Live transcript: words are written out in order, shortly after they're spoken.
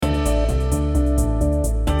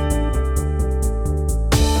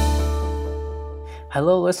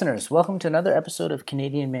Hello, listeners. Welcome to another episode of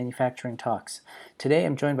Canadian Manufacturing Talks. Today,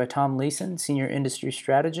 I'm joined by Tom Leeson, Senior Industry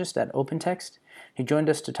Strategist at OpenText. He joined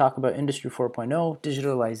us to talk about Industry 4.0,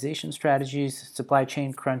 digitalization strategies, supply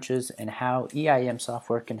chain crunches, and how EIM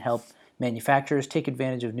software can help manufacturers take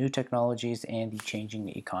advantage of new technologies and the changing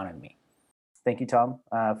economy. Thank you, Tom,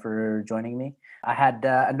 for joining me. I had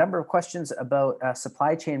a number of questions about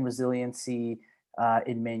supply chain resiliency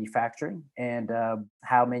in manufacturing and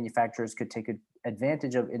how manufacturers could take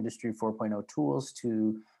advantage of Industry 4.0 tools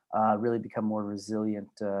to really become more resilient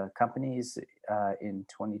companies in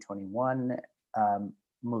 2021,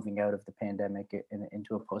 moving out of the pandemic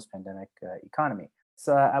into a post-pandemic economy.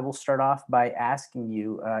 So I will start off by asking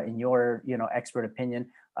you, in your expert opinion,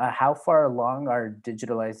 how far along are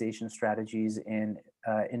digitalization strategies in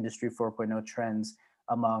Industry 4.0 trends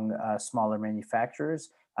among smaller manufacturers?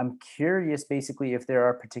 I'm curious, basically, if there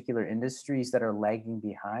are particular industries that are lagging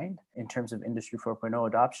behind in terms of Industry 4.0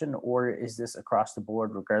 adoption, or is this across the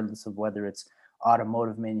board, regardless of whether it's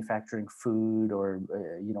automotive manufacturing, food, or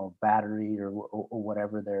battery, or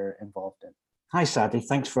whatever they're involved in? Hi, Sadie.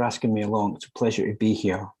 Thanks for asking me along. It's a pleasure to be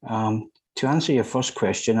here. To answer your first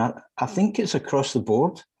question, I think it's across the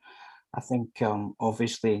board. I think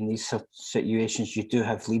obviously in these situations, you do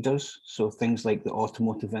have leaders. So things like the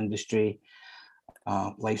automotive industry,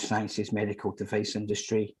 life sciences, medical device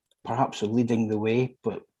industry, perhaps are leading the way,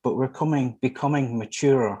 but we're becoming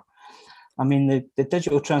maturer. I mean, the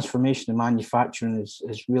digital transformation of manufacturing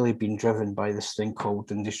has really been driven by this thing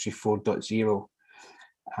called Industry 4.0.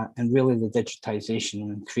 And really the digitization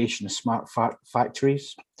and creation of smart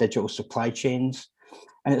factories, digital supply chains.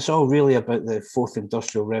 And it's all really about the fourth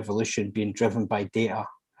industrial revolution being driven by data.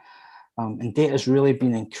 And data has really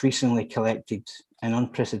been increasingly collected in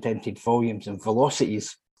unprecedented volumes and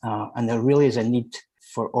velocities. And there really is a need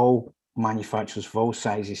for all manufacturers of all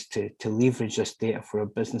sizes to leverage this data for a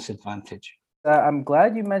business advantage. I'm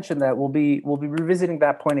glad you mentioned that. We'll be revisiting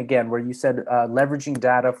that point again, where you said leveraging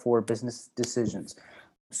data for business decisions.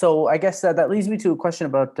 So I guess that leads me to a question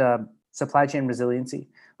about supply chain resiliency.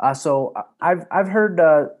 So I've heard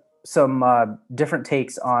some different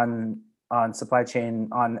takes on supply chain,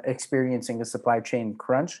 on experiencing a supply chain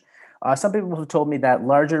crunch. Some people have told me that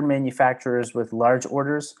larger manufacturers with large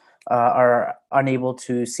orders are unable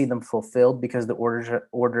to see them fulfilled because the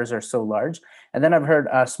orders are so large. And then I've heard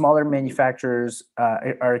smaller manufacturers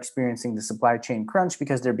are experiencing the supply chain crunch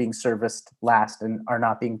because they're being serviced last and are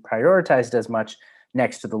not being prioritized as much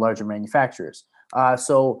next to the larger manufacturers.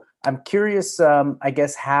 So I'm curious, I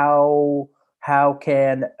guess, how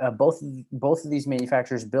can both of these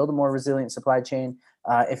manufacturers build a more resilient supply chain?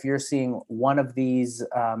 If you're seeing one of these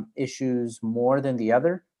issues more than the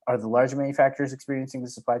other, are the larger manufacturers experiencing the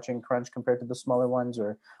supply chain crunch compared to the smaller ones?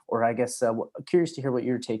 Or I guess, curious to hear what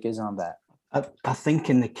your take is on that. I think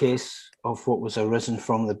in the case of what was arisen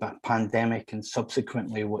from the pandemic and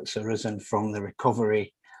subsequently what's arisen from the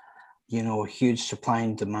recovery, huge supply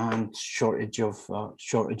and demand, shortage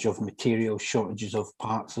of materials, shortages of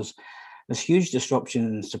parts. There's huge disruption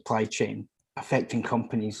in the supply chain affecting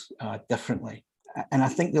companies differently. And I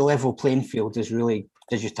think the level playing field is really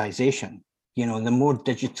digitization. The more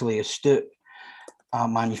digitally astute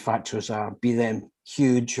manufacturers are, be them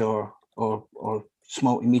huge or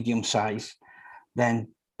small to medium size, then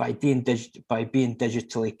by being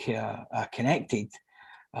digitally connected,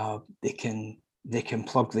 they can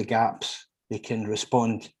plug the gaps, they can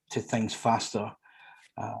respond to things faster.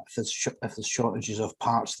 If there's shortages of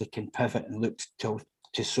parts, they can pivot and look to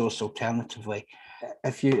source alternatively.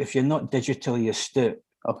 If you're not digitally astute,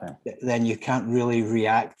 then you can't really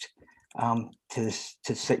react to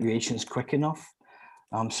situations quick enough.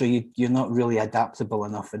 So you're not really adaptable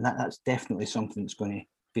enough, and that's definitely something that's going to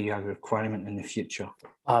be a requirement in the future.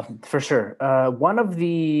 For sure. One of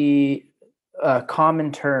the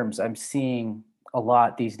common terms I'm seeing a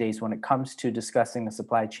lot these days when it comes to discussing the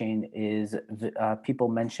supply chain is people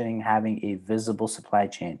mentioning having a visible supply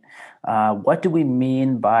chain. What do we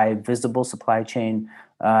mean by visible supply chain?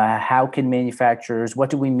 What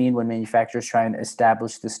do we mean when manufacturers try and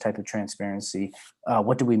establish this type of transparency?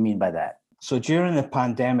 What do we mean by that? So during the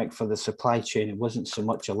pandemic for the supply chain, it wasn't so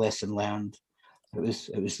much a lesson learned. It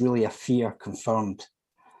was really a fear confirmed.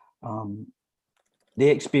 They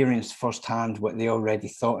experienced firsthand what they already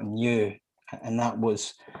thought and knew, and that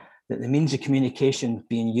was that the means of communication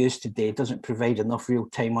being used today doesn't provide enough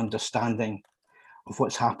real-time understanding of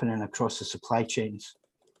what's happening across the supply chains,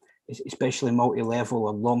 especially multi-level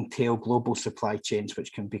or long-tail global supply chains,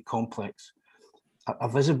 which can be complex. A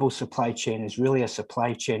visible supply chain is really a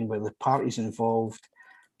supply chain where the parties involved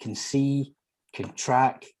can see, can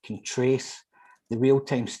track, can trace the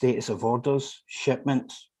real-time status of orders,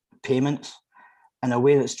 shipments, payments, in a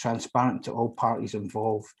way that's transparent to all parties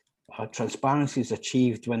involved. Transparency is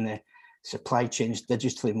achieved when the supply chain is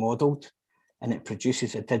digitally modeled and it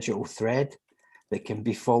produces a digital thread that can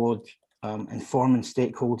be followed, informing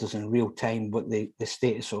stakeholders in real time what the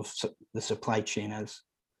status of the supply chain is.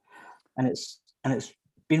 And it's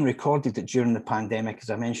been recorded that during the pandemic, as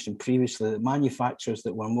I mentioned previously, that manufacturers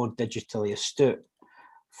that were more digitally astute,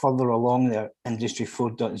 further along their Industry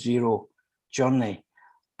 4.0 journey,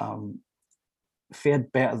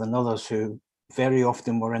 fared better than others who very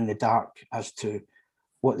often were in the dark as to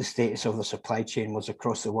what the status of the supply chain was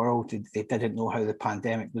across the world. They didn't know how the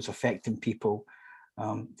pandemic was affecting people.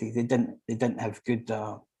 They didn't have good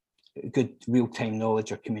real-time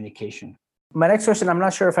knowledge or communication. My next question, I'm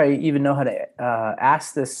not sure if I even know how to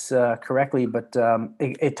ask this correctly, but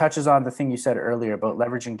it touches on the thing you said earlier about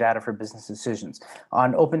leveraging data for business decisions.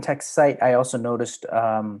 On OpenText's site, I also noticed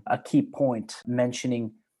a key point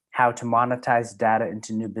mentioning how to monetize data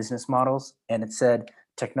into new business models. And it said,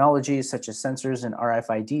 technologies such as sensors and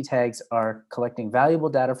RFID tags are collecting valuable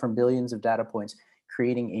data from billions of data points,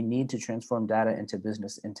 creating a need to transform data into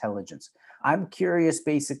business intelligence. I'm curious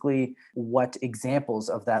basically what examples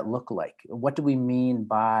of that look like. What do we mean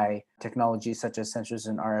by technologies such as sensors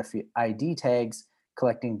and RFID tags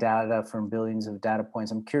collecting data from billions of data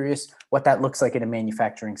points? I'm curious what that looks like in a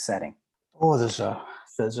manufacturing setting. Oh, there's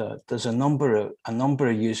a number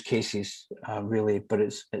of use cases really, but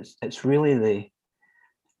it's really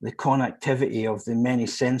the connectivity of the many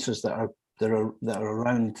sensors that are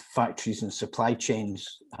around factories and supply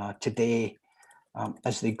chains today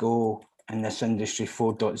as they go in this Industry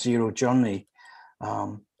 4.0 journey.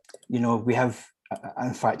 We have,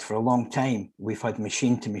 in fact, for a long time, we've had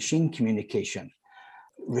machine-to-machine communication,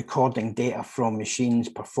 recording data from machines,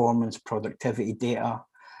 performance, productivity data.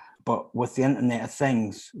 But with the Internet of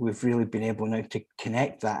Things, we've really been able now to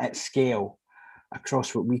connect that at scale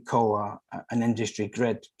across what we call an industry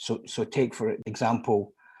grid. So take, for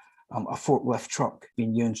example, a forklift truck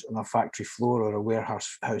being used on a factory floor or a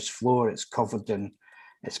warehouse floor. It's covered in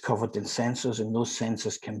sensors, and those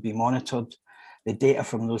sensors can be monitored. The data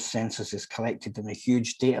from those sensors is collected in a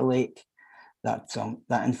huge data lake.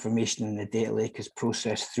 That information in the data lake is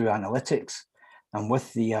processed through analytics. And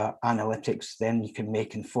with the analytics, then you can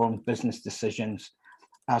make informed business decisions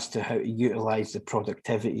as to how to utilize the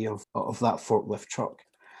productivity of that forklift truck.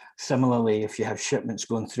 Similarly, if you have shipments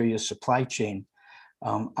going through your supply chain,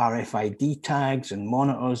 RFID tags and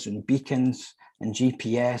monitors and beacons and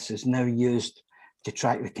GPS is now used to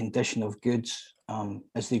track the condition of goods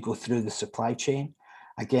as they go through the supply chain.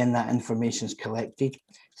 Again, that information is collected.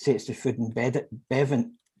 Say it's the food and bev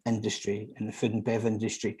industry, in the food and bev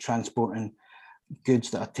industry, transporting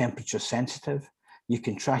goods that are temperature sensitive. You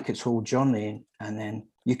can track its whole journey, and then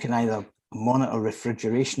you can either monitor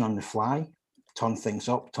refrigeration on the fly, turn things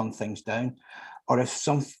up, turn things down, or if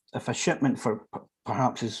a shipment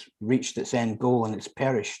perhaps has reached its end goal and it's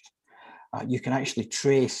perished, you can actually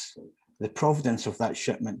trace the provenance of that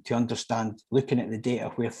shipment to understand, looking at the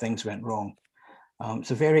data, where things went wrong.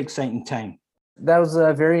 It's a very exciting time. That was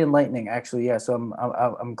very enlightening, actually. Yeah, so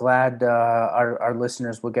I'm glad our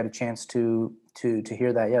listeners will get a chance to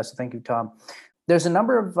hear that. Yeah, so thank you, Tom. There's a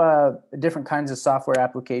number of different kinds of software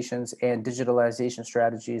applications and digitalization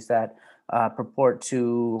strategies that purport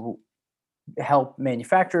to help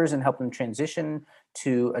manufacturers and help them transition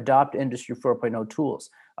to adopt Industry 4.0 tools.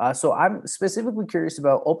 So I'm specifically curious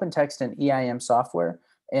about OpenText and EIM software,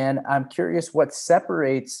 and I'm curious what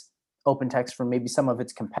separates OpenText from maybe some of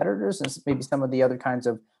its competitors and maybe some of the other kinds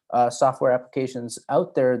of software applications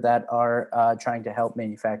out there that are trying to help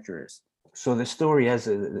manufacturers. So the story is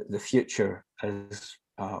the future is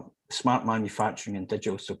smart manufacturing and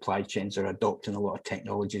digital supply chains are adopting a lot of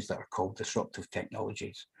technologies that are called disruptive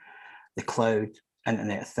technologies. The cloud,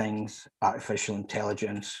 Internet of Things, artificial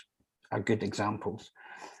intelligence are good examples.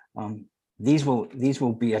 These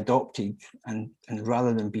will be adopted, and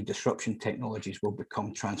rather than be disruption technologies, will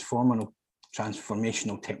become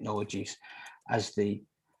transformational technologies as the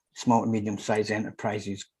small and medium-sized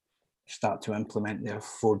enterprises start to implement their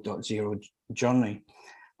 4.0 journey.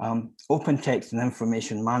 OpenText and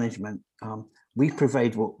information management, we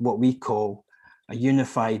provide what we call a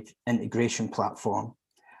unified integration platform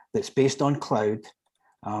that's based on cloud,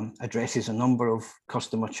 addresses a number of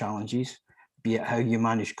customer challenges, be it how you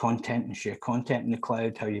manage content and share content in the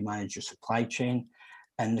cloud, how you manage your supply chain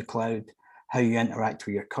in the cloud, how you interact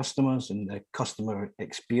with your customers and the customer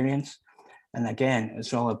experience. And again,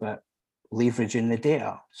 it's all about leveraging the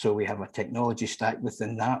data. So we have a technology stack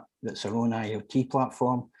within that that's our own IoT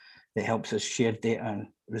platform. that helps us share data and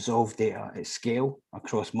resolve data at scale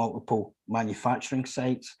across multiple manufacturing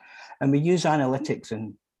sites. And we use analytics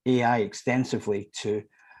and AI extensively to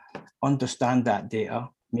understand that data,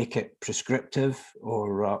 make it prescriptive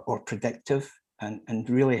or predictive, and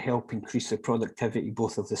really help increase the productivity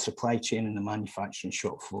both of the supply chain and the manufacturing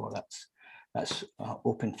shop floor. That's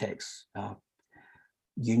OpenText's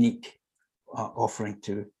unique offering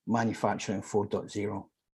to manufacturing 4.0.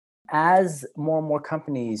 As more and more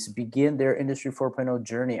companies begin their Industry 4.0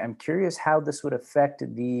 journey, I'm curious how this would affect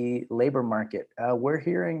the labor market. We're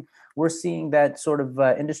seeing that sort of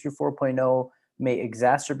Industry 4.0 may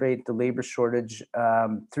exacerbate the labor shortage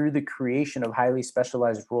through the creation of highly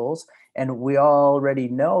specialized roles. And we already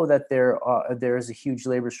know that there is a huge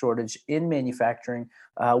labor shortage in manufacturing.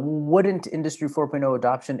 Wouldn't Industry 4.0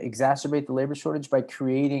 adoption exacerbate the labor shortage by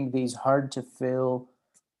creating these hard to fill,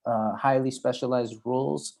 highly specialized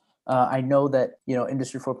roles? I know that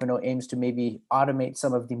Industry 4.0 aims to maybe automate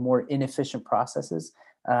some of the more inefficient processes.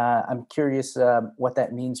 I'm curious what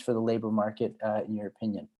that means for the labor market, in your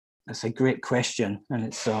opinion. That's a great question, and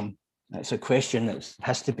it's a question that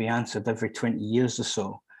has to be answered every 20 years or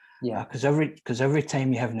so. Yeah. Because every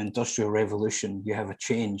time you have an industrial revolution, you have a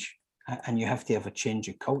change, and you have to have a change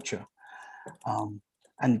in culture.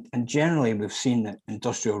 And generally, we've seen that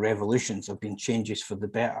industrial revolutions have been changes for the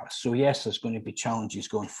better. So yes, there's going to be challenges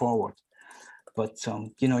going forward. But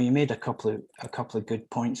you made a couple of good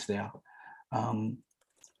points there.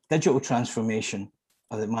 Digital transformation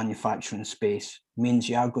of the manufacturing space means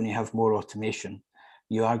you are going to have more automation.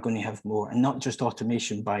 You are going to have more, and not just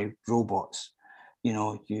automation by robots.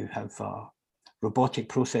 You have robotic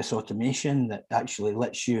process automation that actually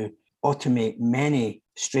lets you automate many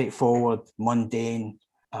straightforward, mundane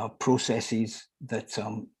processes that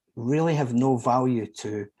really have no value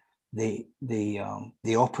to the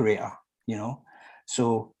operator.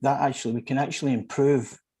 So that we can actually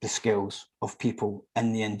improve the skills of people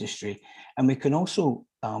in the industry, and we can also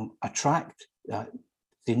attract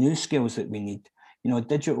the new skills that we need.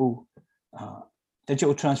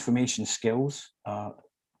 Digital transformation skills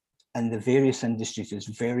in the various industries is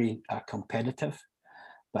very competitive.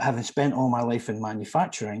 But having spent all my life in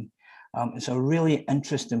manufacturing, it's a really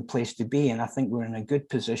interesting place to be. And I think we're in a good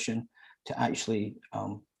position to actually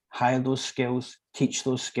hire those skills, teach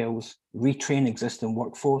those skills, retrain existing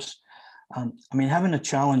workforce. Having a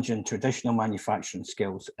challenge in traditional manufacturing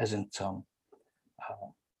skills isn't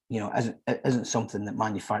something that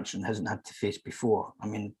manufacturing hasn't had to face before.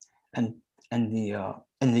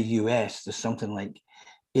 In the US, there's something like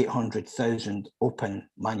 800,000 open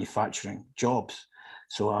manufacturing jobs.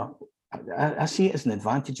 So I see it as an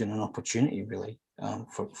advantage and an opportunity, really,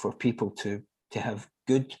 for people to have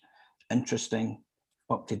good, interesting,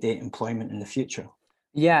 up-to-date employment in the future.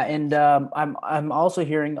 Yeah, and I'm also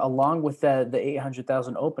hearing, along with the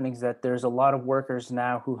 800,000 openings, that there's a lot of workers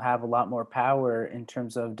now who have a lot more power in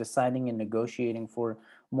terms of deciding and negotiating for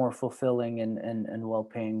more fulfilling and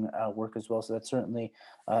well-paying work as well. So that's certainly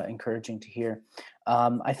encouraging to hear.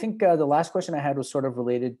 I think the last question I had was sort of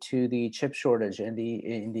related to the chip shortage and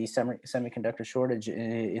the semiconductor shortage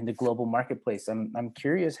in the global marketplace. I'm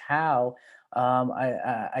curious how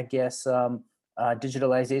I guess.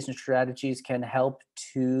 Digitalization strategies can help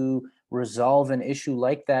to resolve an issue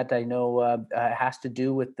like that. I know it has to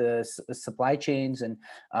do with the supply chains and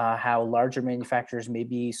how larger manufacturers may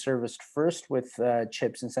be serviced first with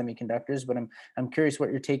chips and semiconductors. But I'm curious what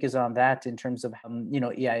your take is on that in terms of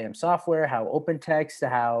EIM software, how OpenText,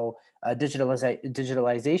 how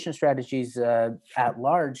digitalization strategies at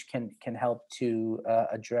large can help to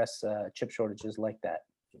address chip shortages like that.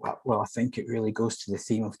 Well, I think it really goes to the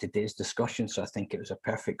theme of today's discussion. So I think it was a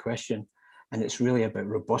perfect question. And it's really about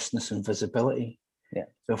robustness and visibility. Yeah.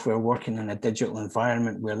 So if we're working in a digital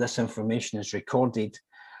environment where this information is recorded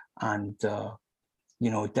and,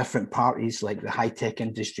 different parties like the high-tech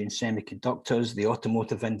industry and semiconductors, the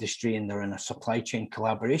automotive industry, and they're in a supply chain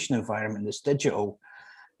collaboration environment that's digital,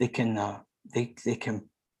 they can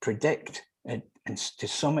predict it, and to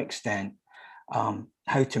some extent,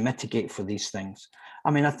 how to mitigate for these things.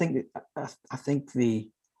 I think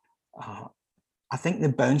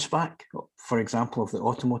the bounce back, for example, of the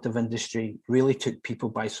automotive industry really took people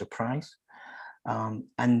by surprise.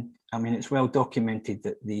 It's well documented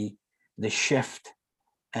that the shift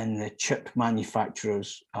in the chip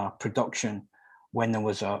manufacturers' production when there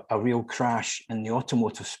was a real crash in the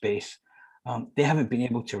automotive space, they haven't been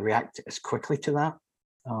able to react as quickly to that.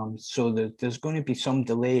 So there's going to be some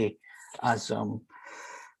delay as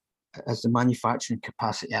the manufacturing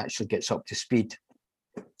capacity actually gets up to speed.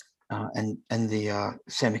 in the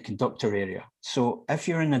semiconductor area. So if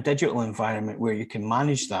you're in a digital environment where you can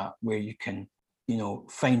manage that, where you can,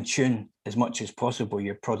 fine tune as much as possible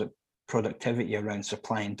your productivity around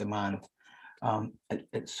supply and demand,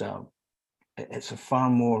 it's a far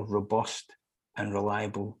more robust and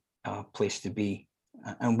reliable place to be.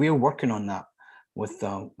 And we're working on that with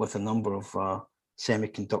a number of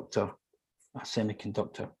semiconductor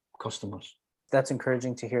customers. That's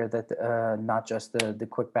encouraging to hear that not just the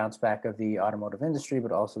quick bounce back of the automotive industry,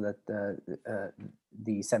 but also that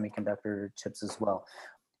the semiconductor chips as well.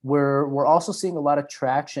 We're also seeing a lot of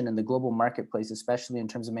traction in the global marketplace, especially in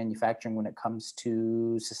terms of manufacturing when it comes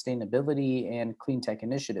to sustainability and clean tech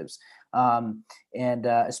initiatives. And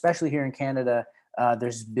especially here in Canada,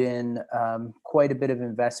 there's been quite a bit of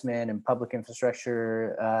investment and public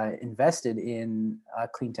infrastructure invested in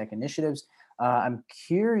clean tech initiatives. I'm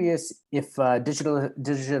curious if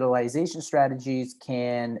digitalization strategies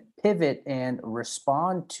can pivot and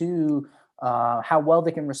respond to how well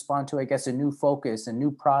they can respond to, I guess, a new focus and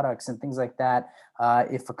new products and things like that.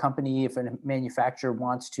 If a manufacturer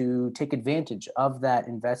wants to take advantage of that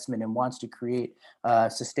investment and wants to create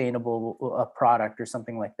a sustainable product or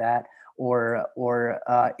something like that, or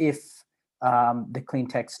if the clean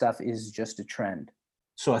tech stuff is just a trend.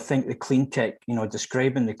 So I think the clean tech,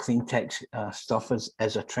 describing the clean tech stuff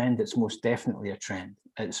as a trend, it's most definitely a trend.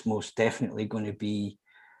 It's most definitely going to be,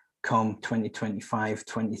 come 2025,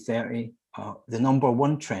 2030, the number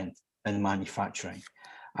one trend in manufacturing.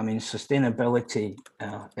 I mean, sustainability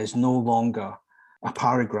is no longer a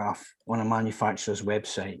paragraph on a manufacturer's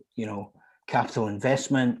website. Capital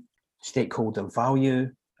investment, stakeholder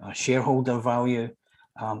value, shareholder value,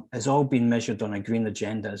 has all been measured on a green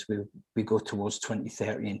agenda as we go towards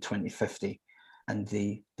 2030 and 2050 and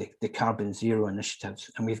the carbon zero initiatives.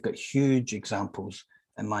 And we've got huge examples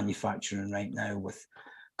in manufacturing right now with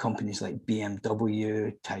companies like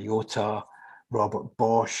BMW, Toyota, Robert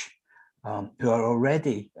Bosch, who are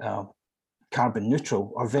already carbon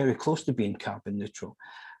neutral or very close to being carbon neutral.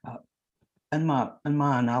 In my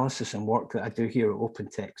analysis and work that I do here at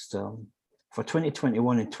OpenText, for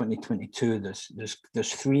 2021 and 2022,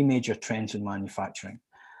 there's three major trends in manufacturing.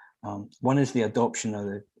 One is the adoption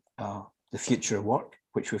of the future of work,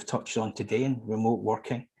 which we've touched on today, in remote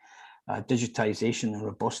working, digitization and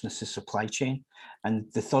robustness of supply chain. And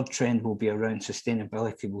the third trend will be around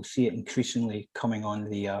sustainability. We'll see it increasingly coming on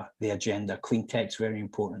the agenda. Clean tech is very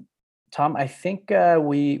important. Tom, I think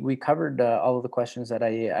we covered all of the questions that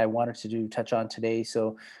I wanted to touch on today.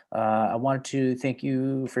 So I wanted to thank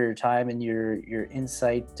you for your time and your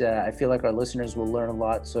insight. I feel like our listeners will learn a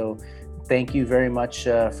lot. So thank you very much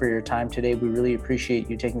for your time today. We really appreciate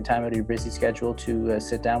you taking the time out of your busy schedule to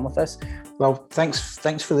sit down with us. Well,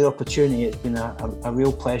 thanks for the opportunity. It's been a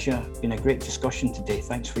real pleasure. It's been a great discussion today.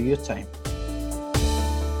 Thanks for your time.